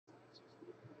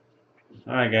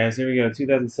Alright guys, here we go.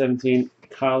 2017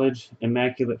 College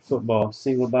Immaculate Football.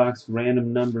 Single box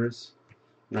random numbers.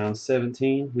 Round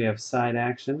 17. We have side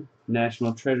action.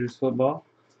 National Treasures Football.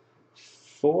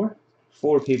 Four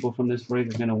people from this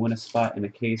break are going to win a spot in a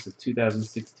case of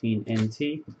 2016 NT.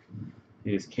 It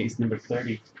is case number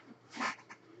 30.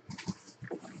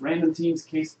 Random teams,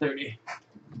 case 30.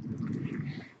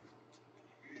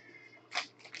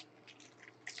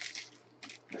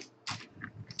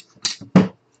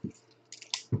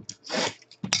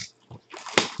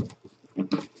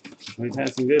 We've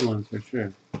had some good ones for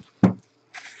sure.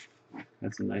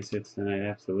 That's some nice hits tonight,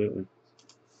 absolutely.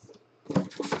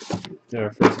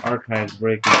 Our first archives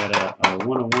break. We got a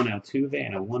 101 Altuve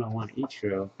and a 101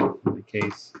 Ichiro in the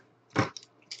case.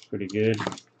 Pretty good.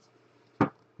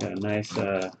 Got a nice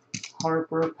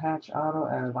Harper patch auto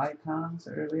out of Icons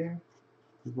earlier,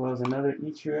 as well as another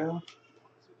Ichiro.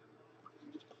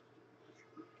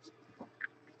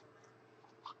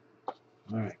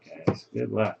 Alright guys,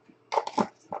 good luck.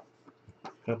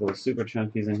 A couple of super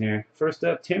chunkies in here. First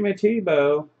up, Timmy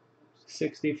Tebow,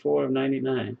 64 of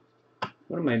 99.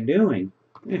 What am I doing?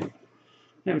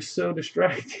 I'm so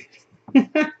distracted.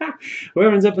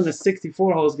 Whoever's up in the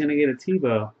 64 hole is going to get a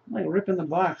Tebow. I'm like ripping the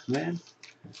box, man.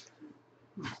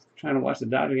 Trying to watch the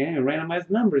Dodger game and randomize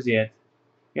numbers yet.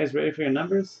 You guys ready for your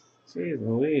numbers? Jeez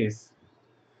Louise.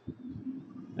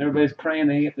 Everybody's praying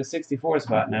they get the 64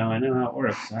 spot now. I know how it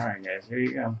works. Alright guys, here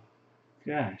you go.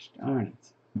 Gosh darn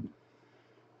it.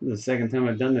 This is the second time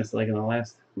I've done this like in the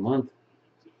last month.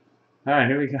 Alright,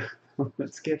 here we go.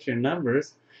 Let's get your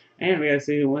numbers. And we gotta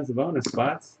see who wins the bonus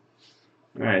spots.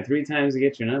 Alright, 3 times to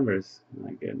get your numbers.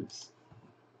 My goodness.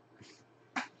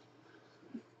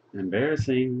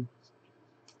 Embarrassing.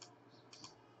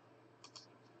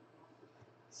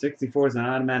 64 is an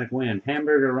automatic win.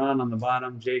 Hamburger Ron on the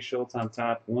bottom, Jay Schultz on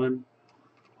top. 1,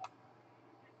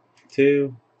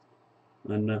 2,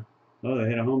 and oh, they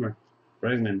hit a homer.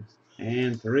 Bregman.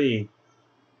 And 3.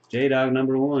 J-Dog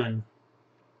number 1.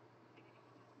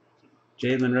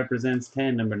 Jalen represents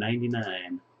 10, number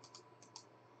 99.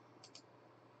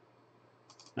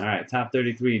 Alright, top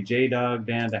 33. J-Dog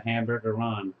down to Hamburger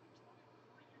Ron.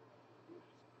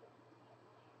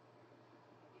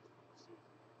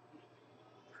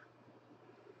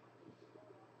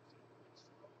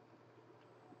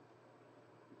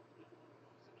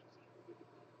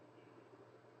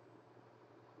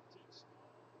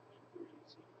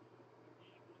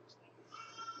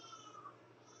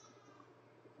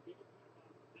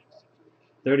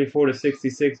 $34 to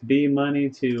 66. B money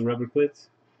to Rubber Clits.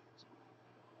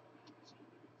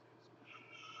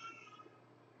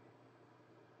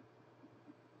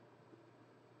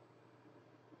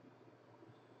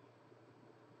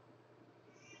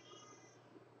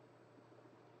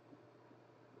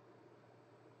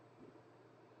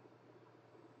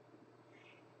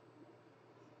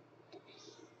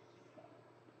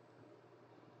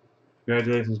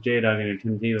 Congratulations, J-Dog, and your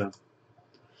Tim Tebow.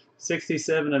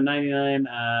 67 of 99.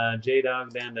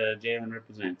 J-Dog down to Jalen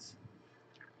represents.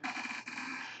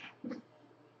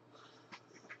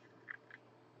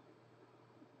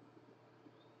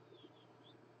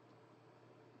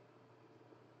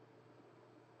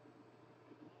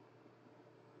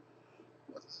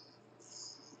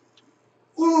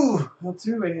 Ooh,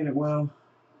 Altuve hit it well.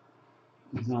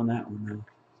 He's on that one now.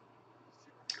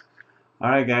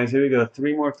 Alright guys, here we go.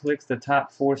 3 more clicks. The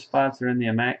top 4 spots are in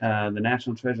the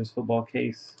National Treasures football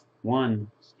case. 1,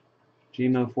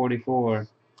 Gmo 44.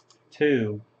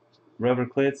 2, Rubber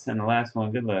Clits, and the last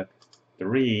one, good luck.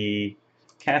 3,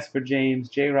 Casper James,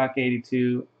 J-Rock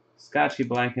 82, Scotchy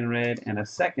Black and Red, and a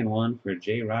second one for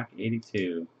J-Rock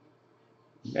 82.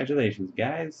 Congratulations,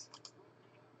 guys.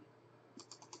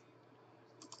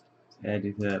 Let's add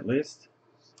you to that list.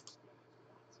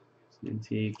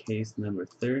 NT case number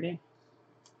 30.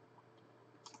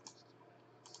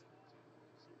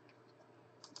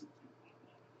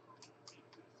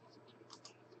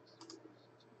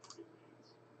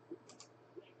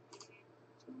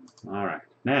 Alright,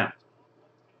 now,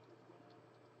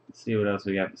 let's see what else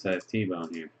we got besides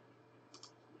T-Bone here.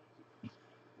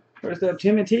 First up,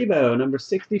 Timmy Tebow, number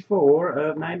 64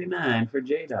 of 99 for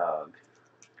J-Dog.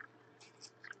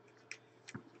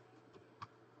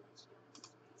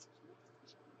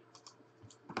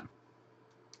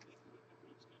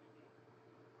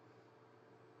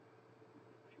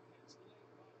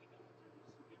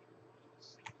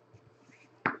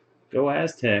 Go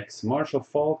Aztecs, Marshall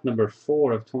Falk, number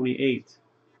 4 of 28.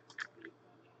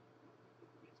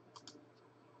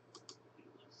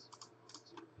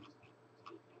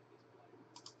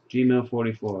 Gmail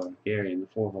 44, Gary in the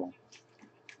 4 hole.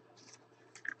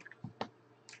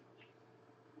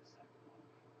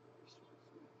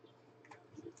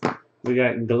 We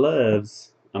got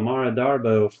gloves. Amara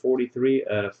Darbo, 43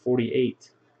 out of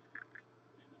 48.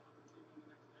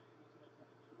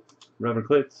 Rubber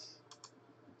clips.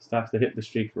 Stops the hit the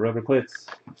streak for rubber clips.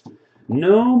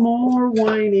 No more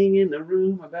whining in the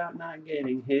room about not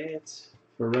getting hit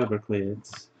for rubber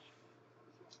clips.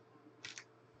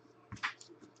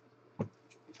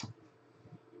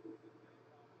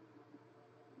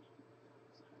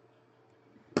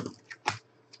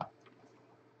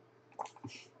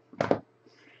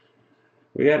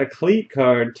 We got a cleat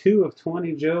card, 2 of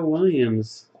 20, Joe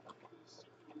Williams.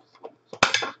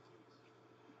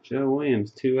 Joe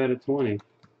Williams, 2 out of 20.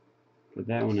 Put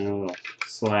that one in a little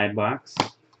slide box.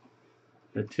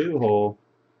 The 2-hole,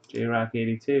 J-Rock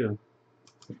 82.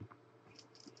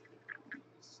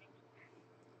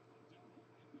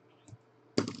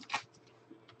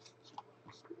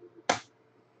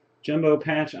 Jumbo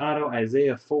patch auto,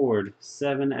 Isaiah Ford,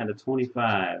 7 out of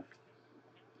 25.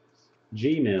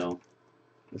 G-Mill,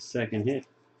 the second hit.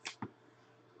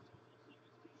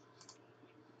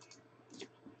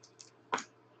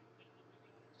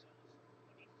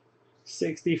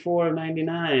 $64 of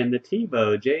 99. The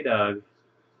Tebow, J-Dog,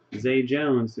 Zay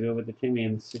Jones to go with the Timmy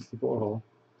in the 64 hole.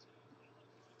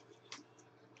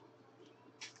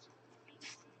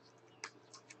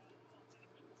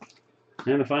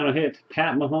 And the final hit,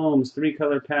 Pat Mahomes,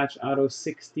 3-color patch auto,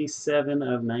 67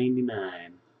 of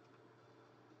 99.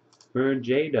 For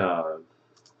J-Dog.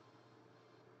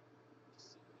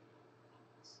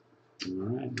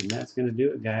 Alright, and that's going to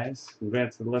do it, guys.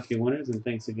 Congrats to the lucky winners, and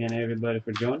thanks again, everybody,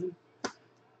 for joining.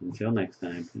 Until next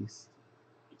time, peace.